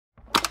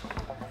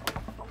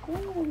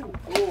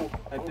Ooh.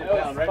 I did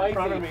down right in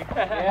front of me.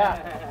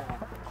 Yeah.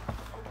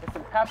 Get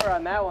some pepper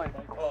on that one.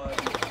 Oh,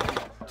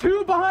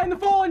 Two behind the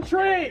fallen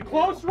tree.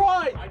 Close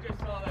right. I just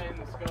saw that in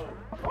the scope.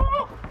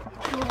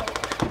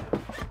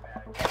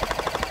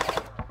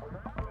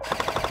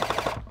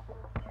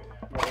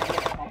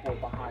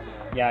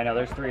 Yeah, I know.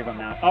 There's 3 of them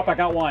now. Oh, I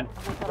got one.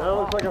 That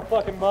looks like a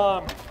fucking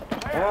bomb.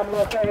 I'm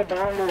gonna take it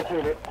down there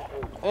to it.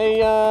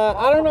 Hey,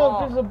 I don't know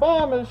if this is a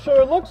bomb. It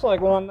sure looks like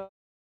one.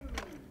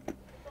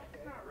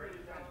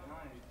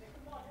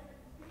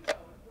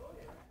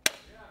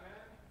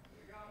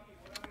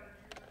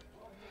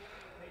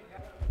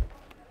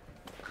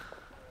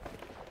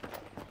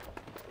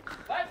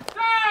 Let's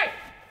try!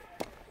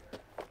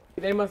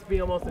 They must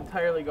be almost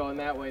entirely going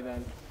that way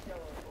then.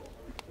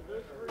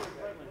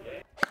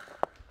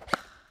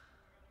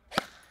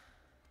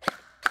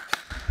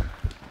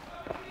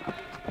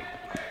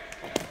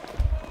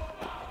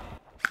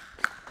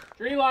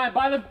 Tree line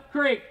by the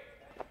creek.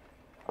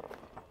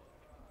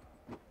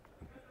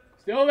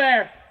 Still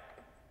there.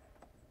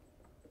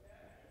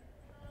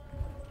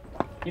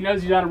 He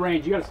knows he's out of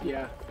range. You gotta.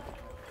 Yeah.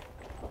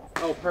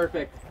 Oh,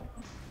 perfect.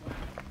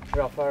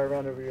 Here, I'll fire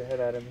around over your head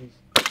at him. He's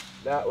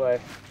that way.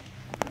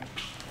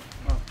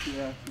 Oh,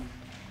 yeah.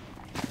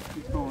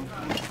 He's going.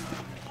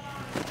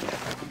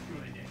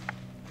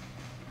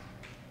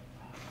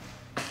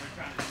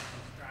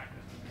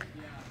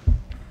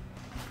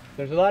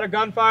 There's a lot of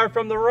gunfire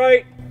from the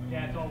right.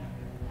 Yeah, it's all.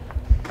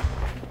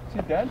 Is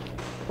he dead?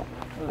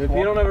 If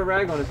you don't have a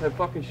rag on his head,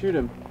 fucking shoot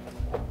him.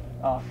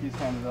 Oh, he's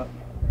handed up.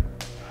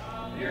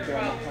 He's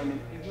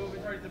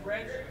moving towards the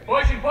bridge.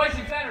 Push in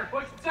center,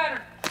 push in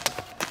center.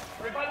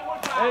 Right by the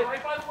wood pile,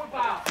 right by the wood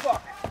pile.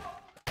 Fuck.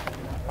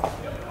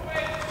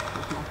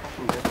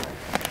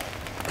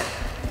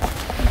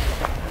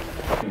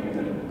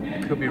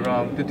 Could be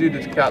wrong. The dude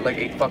that's got like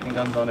 8 fucking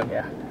guns on him.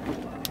 Yeah.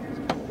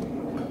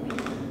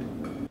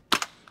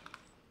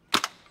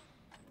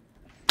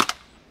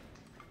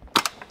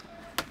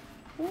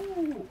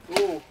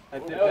 Ooh. I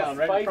did down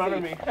right in front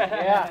of me.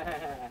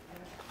 Yeah.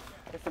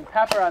 Get some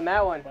pepper on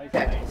that one. I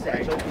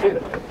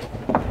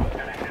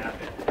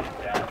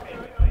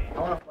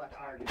want to flex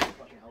hard to get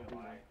fucking LB.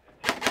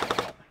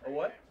 A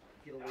what?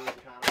 Get a little time.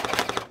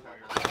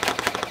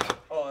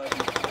 Oh,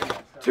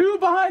 Two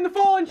behind the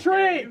fallen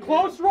tree.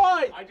 Close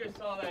right. I just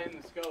saw that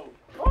in the scope.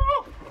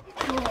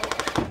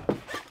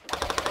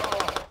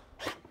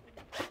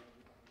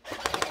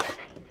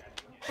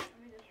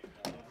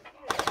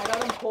 I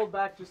got him pulled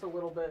back just a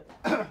little bit.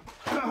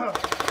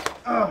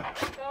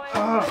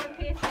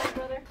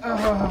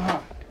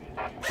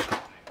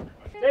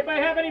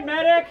 Anybody have any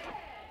medic?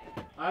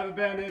 I have a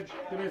bandage.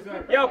 Give me a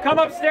sec. Yo, come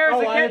upstairs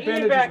and I have get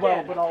Ian bandage back as well,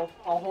 in. But I'll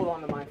hold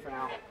on to mine for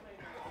now.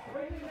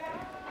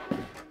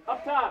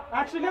 Up top.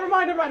 Actually, never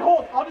mind.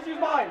 Hold. I'll just use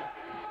mine.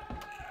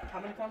 How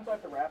many times do I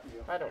have to wrap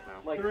you? I don't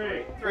know. Like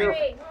 3. Three around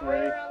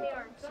the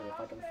arm. See if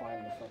I can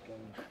find the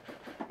fucking.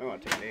 I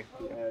want to take a knee.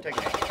 Take a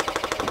knee.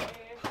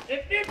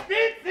 If it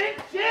fits,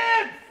 it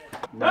chips!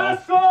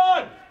 Last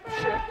one.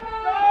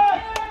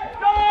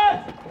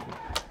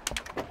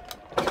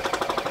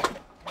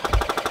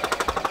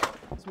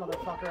 This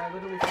motherfucker, I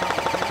literally found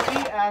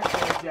 3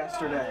 ashtrays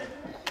yesterday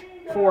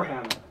for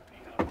him.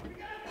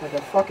 Like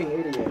a fucking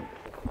idiot.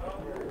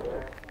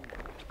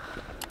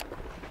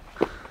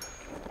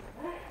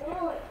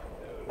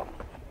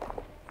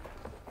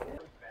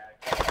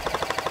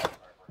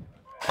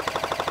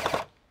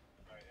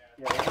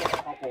 Yeah, there's a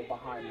couple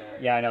behind there.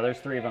 Yeah, I know. There's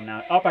 3 of them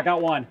now. Oh, I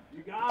got one.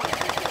 You got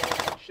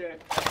it.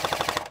 Shit.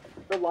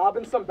 They're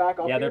lobbing some back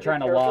up. Yeah, they're here,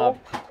 trying be to careful.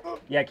 lob.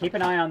 Yeah, keep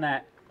an eye on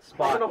that I'm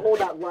spot. gonna hold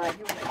that leg.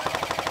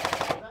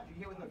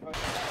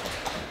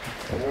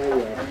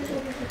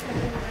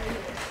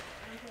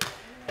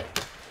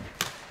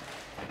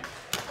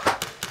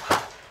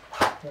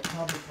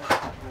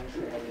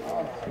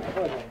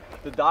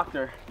 The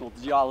doctor, the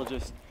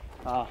geologist,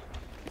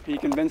 he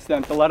convinced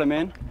them to let him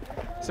in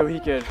so he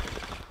could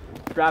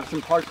grab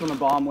some parts from the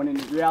bomb when in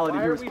reality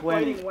Why he are was we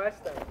planning. fighting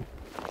West then?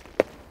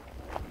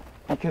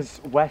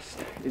 Because West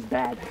is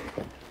bad.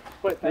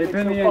 But that They've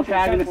makes been no the fucking sense.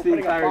 antagonists We're the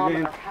putting a entire bomb in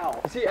game. our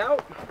house. Is he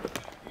out?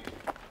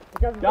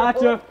 You guys-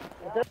 Gotcha.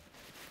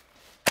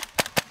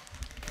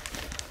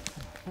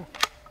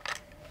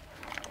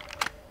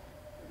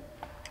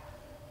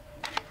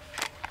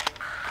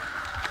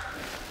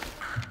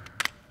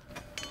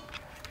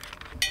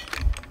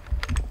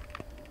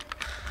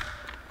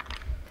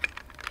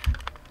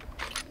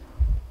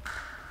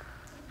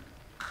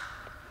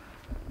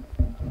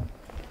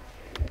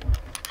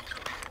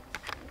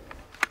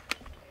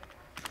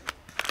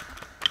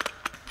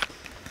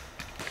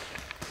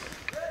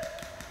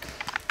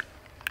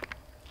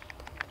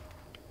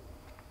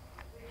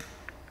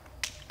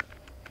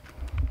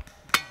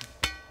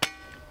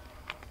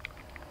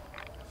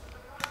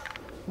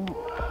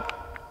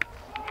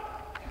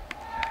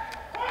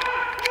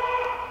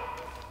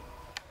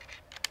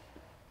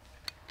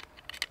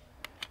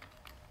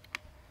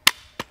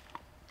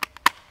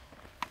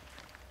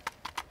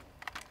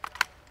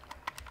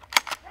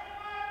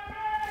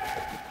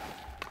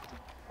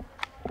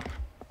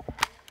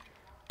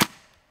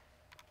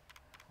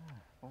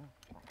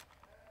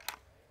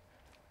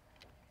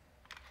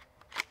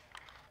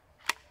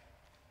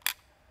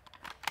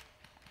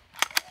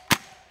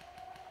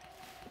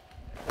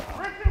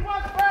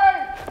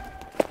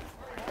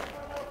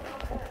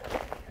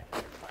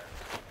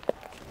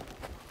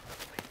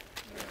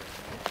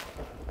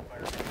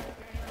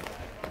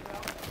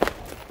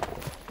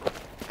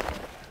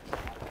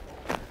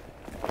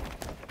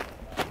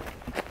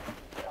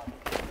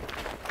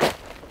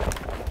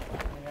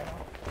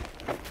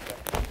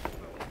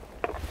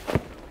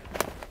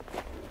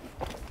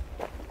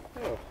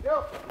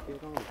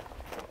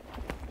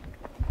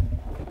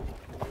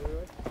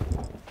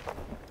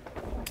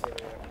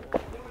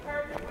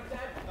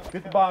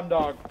 Get the bomb,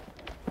 dog.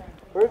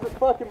 Where's the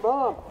fucking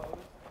bomb?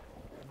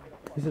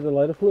 Is it the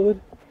lighter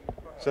fluid?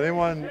 So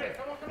anyone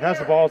has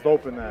the balls to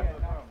open that.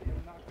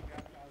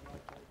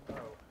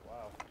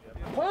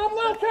 Bomb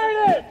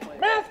located!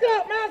 Mask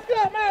up, mask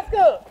up, mask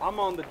up! I'm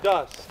on the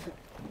dust.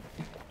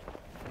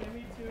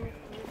 Me too.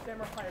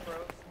 Samurai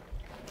bros.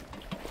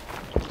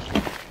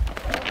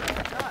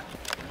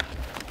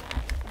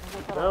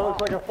 That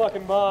looks like a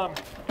fucking bomb.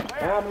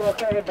 I'm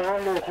located, but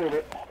I'm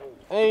located.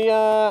 Hey,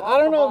 I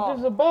don't know if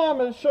this is a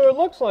bomb. It sure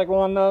looks like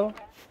one though.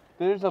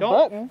 There's a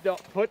button.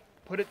 Don't put it.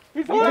 Put it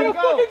down!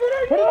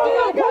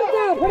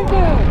 Put it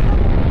down!